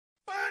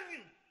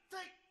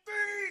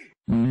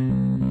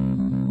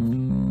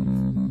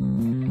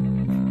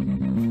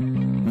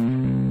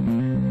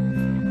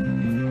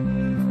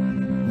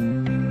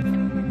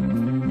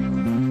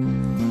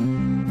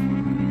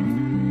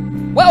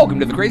welcome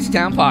to the Crazy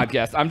Town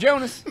Podcast. I'm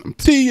Jonas.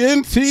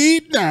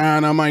 TNT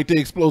Dynamite, the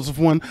explosive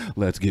one.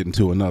 Let's get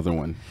into another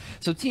one.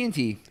 So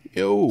TNT.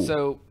 Yo.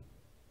 So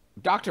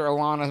Dr.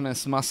 Elon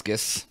Musk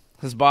has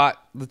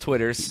bought the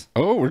Twitters.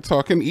 Oh, we're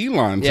talking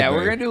Elon today. Yeah,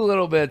 we're going to do a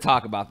little bit of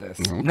talk about this.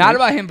 Okay. Not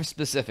about him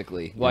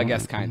specifically. Well, I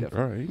guess kind of.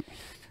 All right.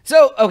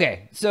 So,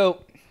 okay.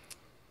 So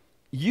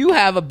you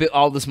have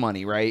all this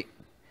money, right?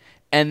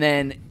 And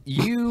then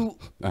you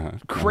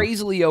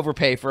crazily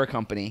overpay for a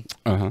company.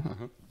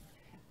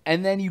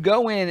 And then you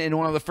go in, and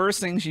one of the first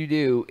things you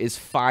do is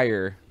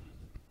fire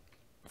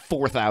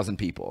 4,000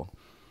 people.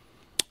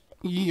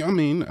 Yeah, I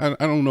mean, I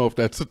don't know if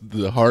that's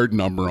the hard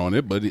number on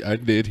it, but I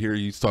did hear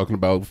he's talking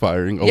about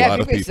firing a lot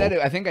of people. Said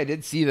it. I think I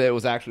did see that it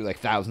was actually like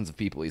thousands of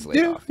people he's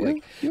laid off.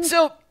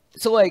 So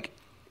like,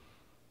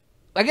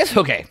 I guess,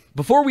 okay,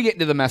 before we get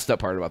into the messed up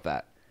part about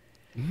that,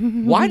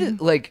 why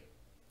did, like,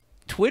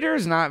 Twitter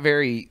is not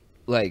very,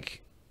 like,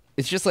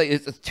 it's just like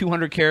it's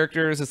 200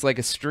 characters. It's like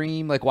a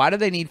stream. Like, why do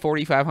they need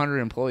 4,500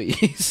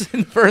 employees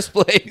in the first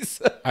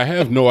place? I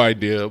have no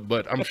idea,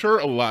 but I'm sure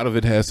a lot of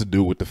it has to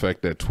do with the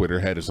fact that Twitter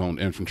had its own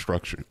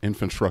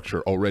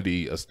infrastructure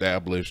already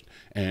established.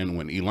 And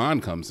when Elon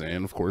comes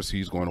in, of course,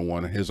 he's going to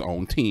want his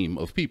own team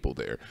of people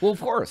there. Well, of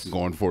course.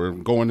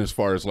 Going as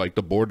far as like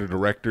the board of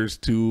directors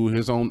to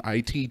his own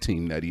IT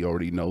team that he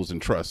already knows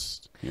and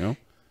trusts, you know?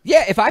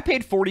 Yeah, if I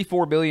paid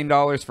 $44 billion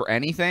for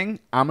anything,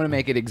 I'm going to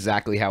make it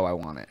exactly how I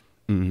want it.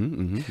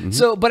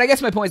 So, but I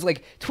guess my point is,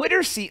 like,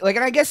 Twitter, and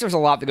I guess there's a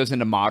lot that goes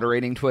into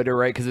moderating Twitter,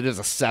 right? Because it is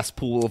a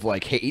cesspool of,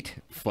 like, hate.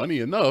 Funny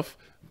enough,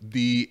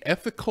 the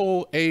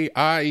ethical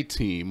AI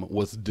team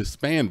was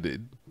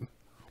disbanded,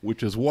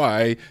 which is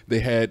why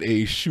they had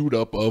a shoot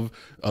up of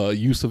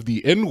use of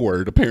the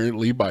N-word,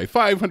 apparently, by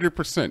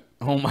 500%.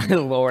 Oh, my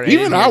Lord.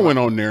 Even I went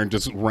on there and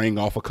just rang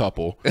off a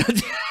couple.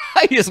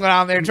 I just went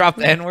on there and dropped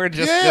the N-word.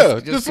 Just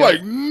like,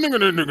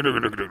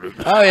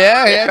 oh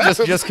yeah,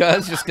 just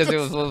because it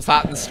was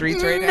hot in the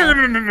streets right now.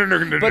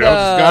 But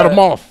got them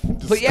off.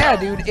 But yeah,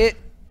 dude,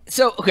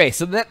 so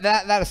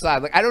that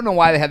aside, like, I don't know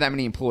why they had that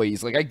many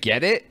employees. Like, I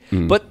get it,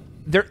 but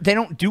they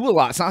don't do a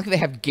lot. It's not like they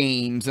have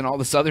games and all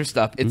this other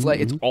stuff. It's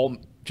like it's all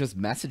just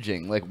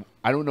messaging. Like,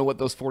 I don't know what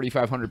those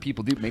 4,500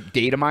 people do. Maybe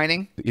data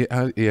mining.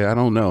 Yeah, I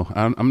don't know.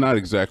 I'm not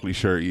exactly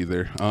sure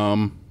either.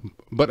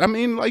 But I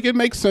mean, like, it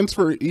makes sense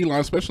for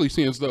Elon, especially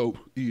seeing as though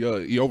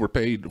he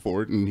overpaid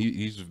for it, and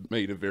he's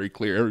made it very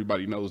clear.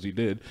 Everybody knows he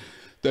did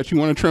that. You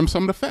want to trim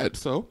some of the fat,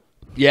 so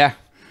yeah,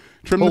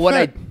 trim the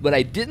fat. What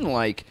I didn't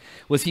like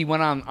was he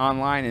went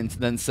online and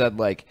then said,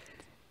 like,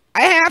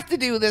 I have to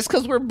do this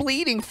because we're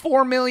bleeding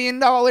 $4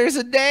 million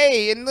a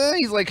day. And then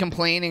he's like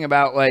complaining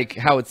about like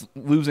how it's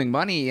losing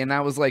money. And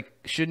I was like,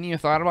 shouldn't you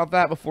have thought about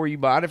that before you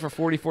bought it for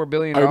 $44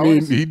 billion? I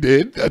mean, he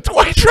did. That's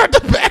why he tried to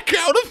back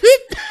out of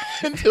it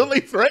until they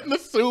threatened to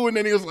sue. And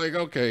then he was like,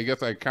 okay, I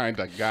guess I kind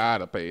of got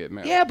to pay it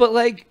now. Yeah, but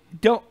like,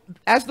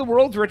 as the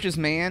world's richest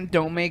man,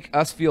 don't make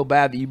us feel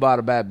bad that you bought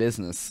a bad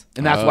business.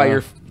 And that's why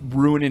you're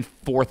ruining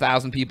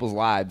 4,000 people's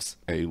lives.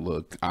 Hey,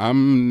 look,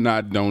 I'm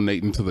not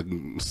donating to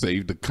the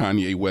Save the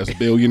Kanye West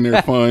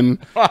Billionaire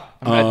Fund. I'm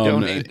not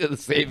donating to the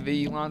Save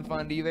the Elon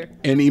Fund either.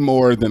 Any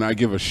more than I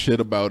give a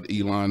shit about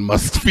Elon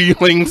Musk's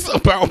feelings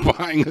about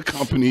buying a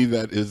company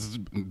that is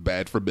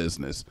bad for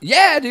business.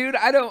 Yeah, dude,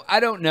 I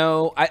don't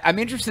know. I'm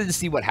interested to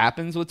see what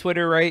happens with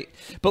Twitter, right?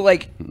 But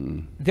like,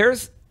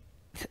 there's...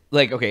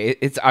 Like, okay,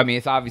 it's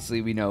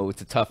obviously, we know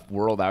it's a tough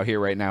world out here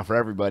right now for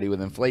everybody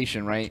with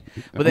inflation, right?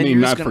 But then you're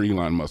not for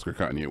Elon Musk or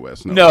Kanye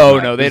West. No,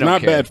 they don't care. It's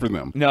not bad for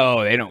them.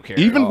 No, they don't care.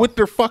 Even with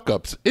their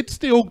fuck-ups,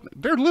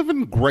 they're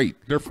living great.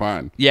 They're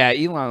fine. Yeah,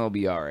 Elon will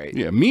be all right.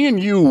 Yeah, me and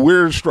you,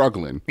 we're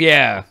struggling.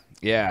 Yeah,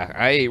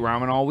 I ate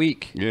ramen all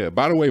week. Yeah,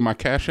 by the way, my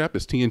Cash App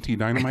is TNT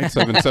Dynamite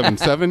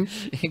 777.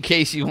 In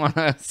case you want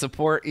to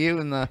support you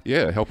in the...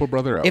 Yeah, help a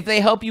brother out. If they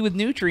help you with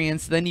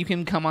nutrients, then you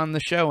can come on the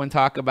show and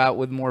talk about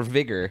with more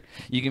vigor.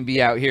 You can be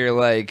out here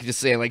like just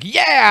saying like,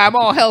 yeah, I'm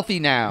all healthy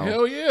now.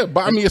 Hell yeah,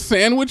 buy me a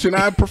sandwich and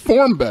I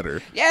perform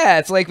better. Yeah,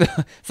 it's like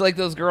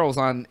those girls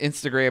on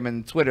Instagram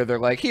and Twitter. They're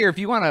like, here, if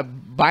you want to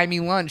buy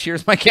me lunch,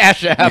 here's my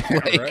Cash App.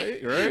 Like,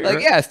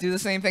 right. Yes, do the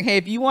same thing. Hey,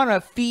 if you want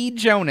to feed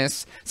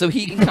Jonas so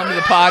he can come to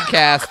the podcast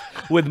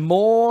with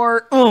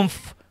more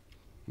oomph.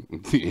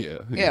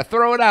 Yeah,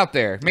 throw it out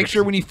there. Make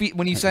sure when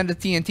you send a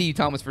TNT, you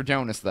tell them it's for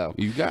Jonas, though.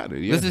 You got it.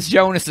 Yeah. This is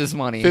Jonas's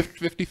money.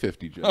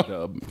 50-50,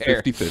 Joe.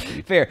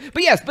 50-50. Fair.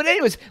 But yes,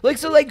 anyways, like,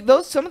 so like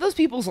some of those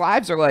people's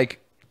lives are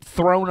like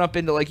thrown up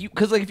into like,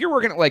 because like if you're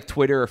working at like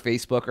Twitter or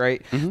Facebook,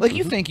 right? Like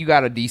you think you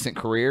got a decent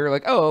career,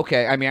 like, oh,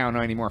 okay. I mean, I don't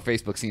know anymore.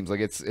 Facebook seems like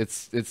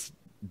it's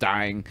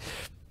dying,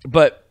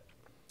 but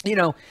you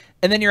know.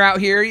 And then you're out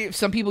here.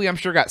 Some people, I'm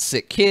sure, got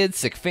sick kids,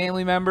 sick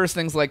family members,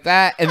 things like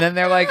that. And then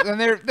they're like, then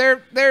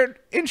their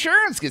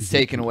insurance gets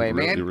taken away,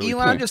 man. Really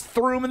Elon just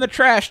threw them in the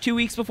trash 2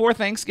 weeks before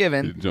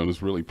Thanksgiving.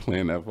 Jonas really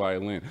playing that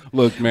violin.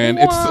 Look, man,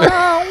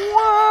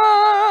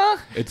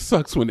 it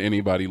sucks when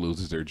anybody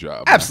loses their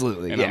job.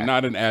 Absolutely, and I'm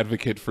not an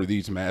advocate for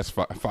these mass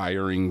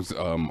firings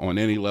on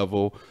any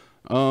level.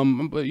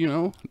 But you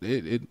know,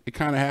 it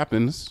kind of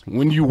happens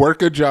when you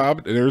work a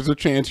job. There's a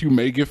chance you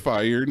may get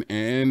fired,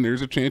 and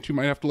there's a chance you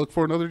might have to look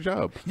for another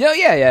job. No,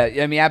 yeah.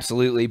 I mean,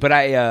 absolutely. But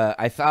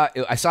I thought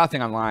I saw a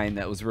thing online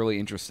that was really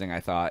interesting. I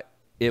thought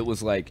it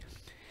was like,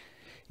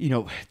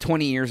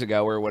 20 years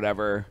ago or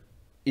whatever.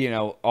 A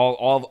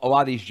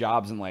lot of these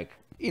jobs in like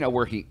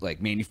working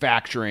like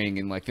manufacturing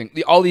and like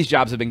all these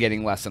jobs have been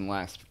getting less and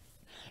less,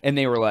 and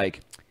they were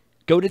like,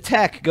 go to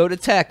tech.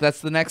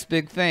 That's the next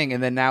big thing.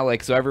 And then now,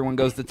 like, so everyone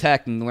goes to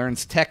tech and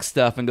learns tech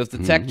stuff and goes to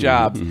tech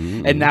jobs.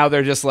 And now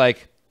they're just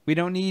like, we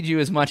don't need you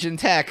as much in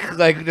tech.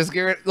 Like, just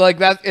get rid, like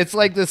that. It's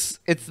like this.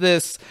 It's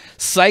this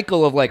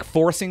cycle of like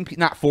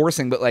not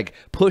forcing, but like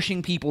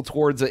pushing people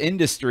towards an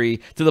industry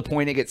to the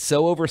point it gets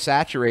so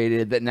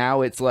oversaturated that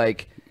now it's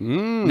like,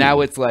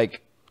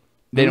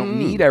 they don't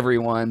need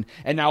everyone.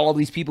 And now all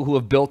these people who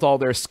have built all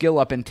their skill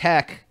up in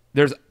tech,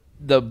 there's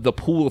the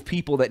pool of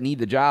people that need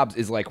the jobs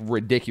is like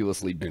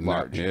ridiculously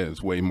large. Yeah,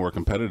 it's way more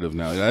competitive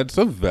now. That's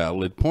a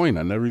valid point.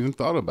 I never even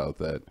thought about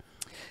that.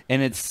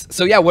 And it's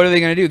so yeah. What are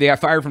they going to do? They got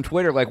fired from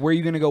Twitter. Like, where are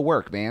you going to go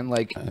work, man?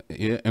 Like,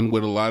 yeah. And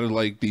with a lot of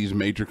like these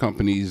major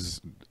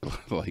companies,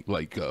 like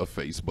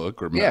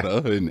Facebook or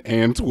Meta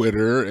and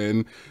Twitter,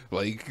 and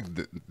like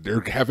they're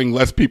having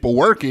less people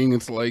working.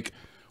 It's like,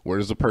 where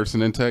does a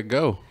person in tech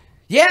go?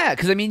 Yeah,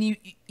 because I mean,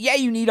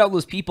 you need all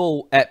those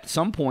people at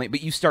some point,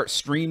 but you start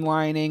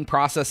streamlining,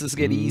 processes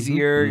get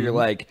easier. You're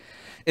like,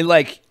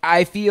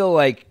 I feel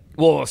like,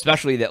 well,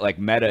 especially that like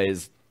Meta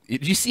is.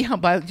 Did you see how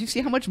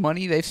much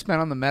money they've spent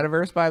on the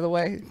metaverse? By the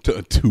way,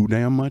 too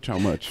damn much. How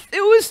much?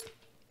 It was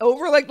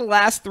over like the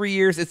last 3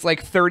 years. It's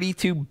like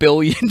 $32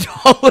 billion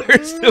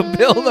to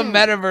build a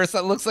metaverse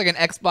that looks like an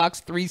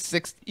Xbox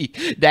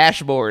 360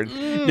 dashboard,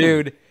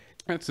 dude.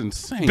 That's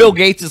insane. Bill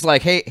Gates is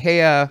like, hey,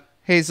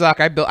 Zuck,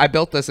 I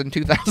built this in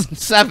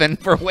 2007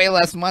 for way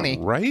less money.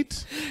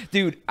 Right?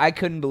 Dude, I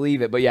couldn't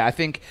believe it. But yeah, I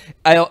think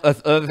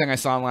other thing I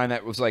saw online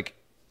that was like,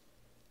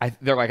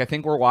 they're like, I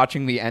think we're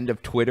watching the end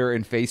of Twitter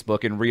and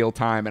Facebook in real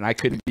time, and I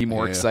couldn't be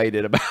more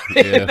excited about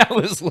it. Yeah. And I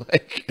was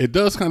like, it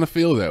does kind of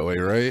feel that way,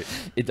 right?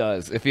 It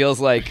does. It feels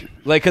like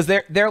because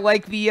they're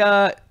like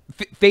the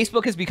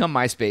Facebook has become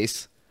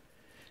MySpace.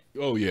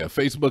 Oh yeah,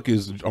 Facebook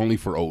is only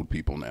for old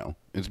people now.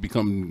 It's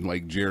become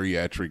like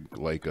geriatric,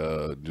 like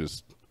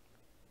just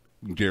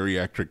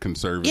geriatric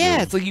conservative.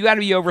 Yeah, it's like you got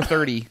to be over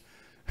 30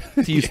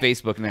 to use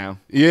Facebook now.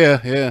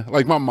 Yeah.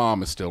 Like my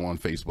mom is still on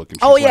Facebook. And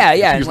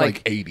she's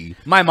like 80.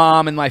 My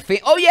mom and my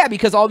oh yeah,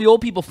 because all the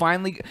old people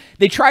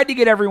they tried to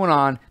get everyone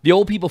on. The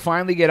old people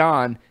finally get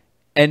on,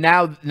 and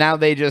now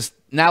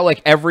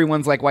like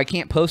everyone's like, well, I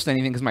can't post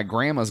anything because my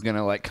grandma's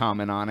gonna like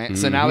comment on it.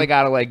 So now they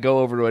gotta like go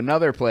over to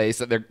another place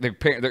that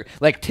they're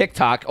like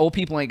TikTok. Old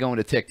people ain't going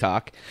to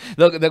TikTok.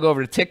 They'll go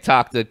over to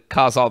TikTok to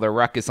cause all their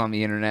ruckus on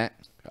the internet.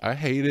 I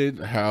hated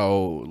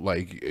how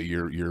like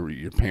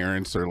your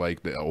parents or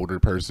like the older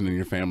person in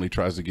your family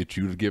tries to get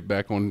you to get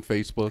back on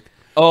Facebook.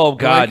 Oh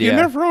God, like, you're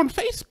never on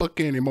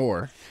Facebook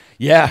anymore.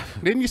 Yeah,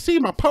 didn't you see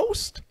my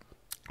post?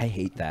 I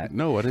hate that.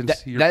 No, I didn't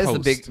see your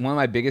post. That is one of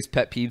my biggest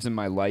pet peeves in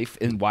my life,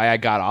 and why I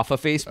got off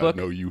of Facebook. I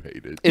know you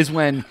hate it. Is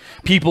when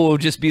people will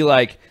just be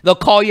like, they'll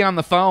call you on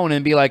the phone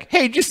and be like,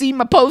 "Hey, did you see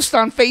my post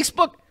on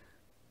Facebook?"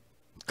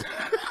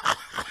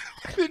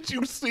 Did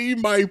you see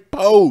my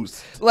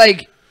post?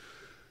 Like.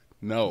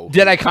 No.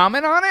 Did I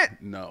comment on it?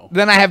 No.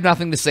 Then I have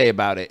nothing to say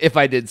about it if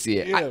I did see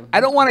it. Yeah. I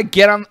don't want to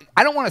get on.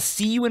 I don't want to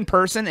see you in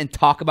person and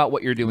talk about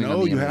what you're doing on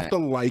the internet. No, you have to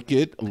like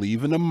it,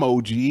 leave an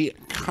emoji,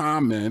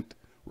 comment,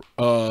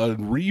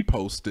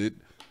 repost it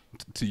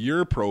to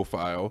your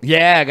profile.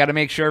 Yeah, I got to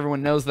make sure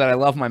everyone knows that I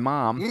love my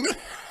mom.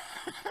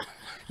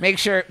 Make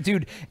sure,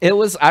 dude.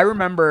 I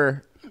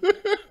remember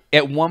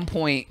at one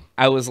point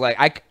I was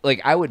like,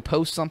 I would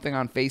post something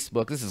on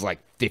Facebook. This is like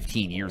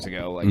 15 years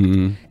ago, like,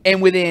 and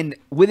within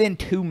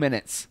 2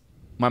 minutes,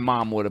 my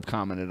mom would have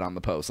commented on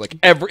the post. Like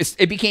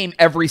it became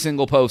every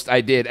single post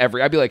I did.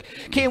 I'd be like,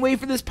 can't wait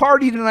for this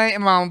party tonight,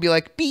 and mom would be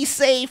like, be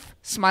safe,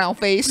 smile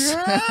face.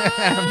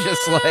 I'm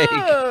just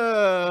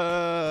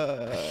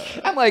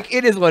like,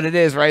 it is what it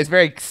is, right? It's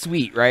very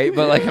sweet, right?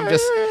 But like,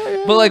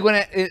 but like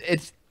when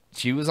it's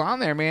she was on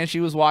there, man.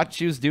 She was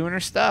doing her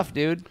stuff,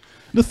 dude.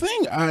 The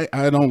thing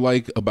I don't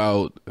like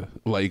about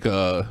like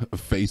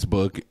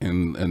Facebook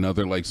and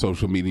other like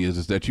social medias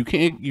is that you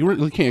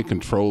really can't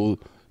control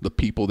the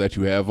people that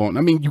you have on.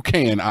 I mean, you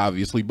can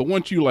obviously, but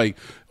once you like,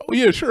 oh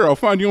yeah, sure, I'll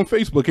find you on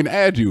Facebook and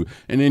add you,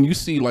 and then you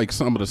see like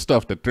some of the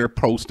stuff that they're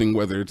posting,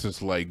 whether it's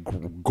just like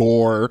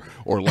gore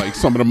or like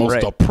some of the most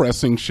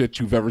depressing shit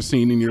you've ever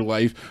seen in your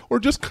life,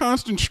 or just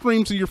constant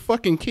streams of your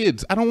fucking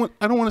kids. I don't want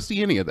to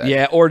see any of that.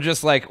 Yeah, or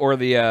just like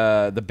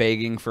the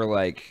begging for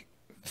like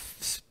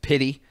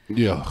pity.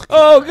 Yeah.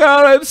 Oh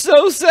God, I'm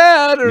so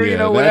sad, or you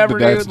know, whatever.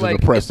 That's dude. the Like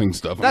depressing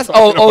stuff. that's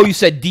oh, you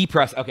said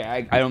depressed.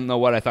 Okay, I don't know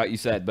what I thought you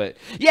said, but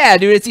yeah,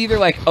 dude, it's either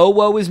like, oh,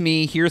 woe is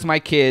me, here's my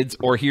kids,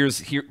 or here,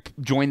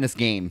 join this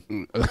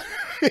game.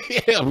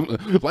 Yeah,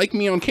 like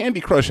me on Candy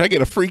Crush, I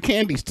get a free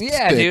candy stick.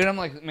 Yeah, dude, I'm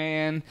like,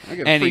 man. I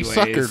get a free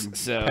sucker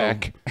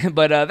pack.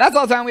 But that's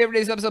all the time we have for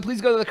today's episode.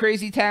 Please go to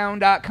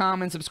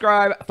thecrazytown.com and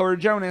subscribe for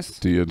Jonas.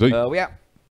 See you. We out.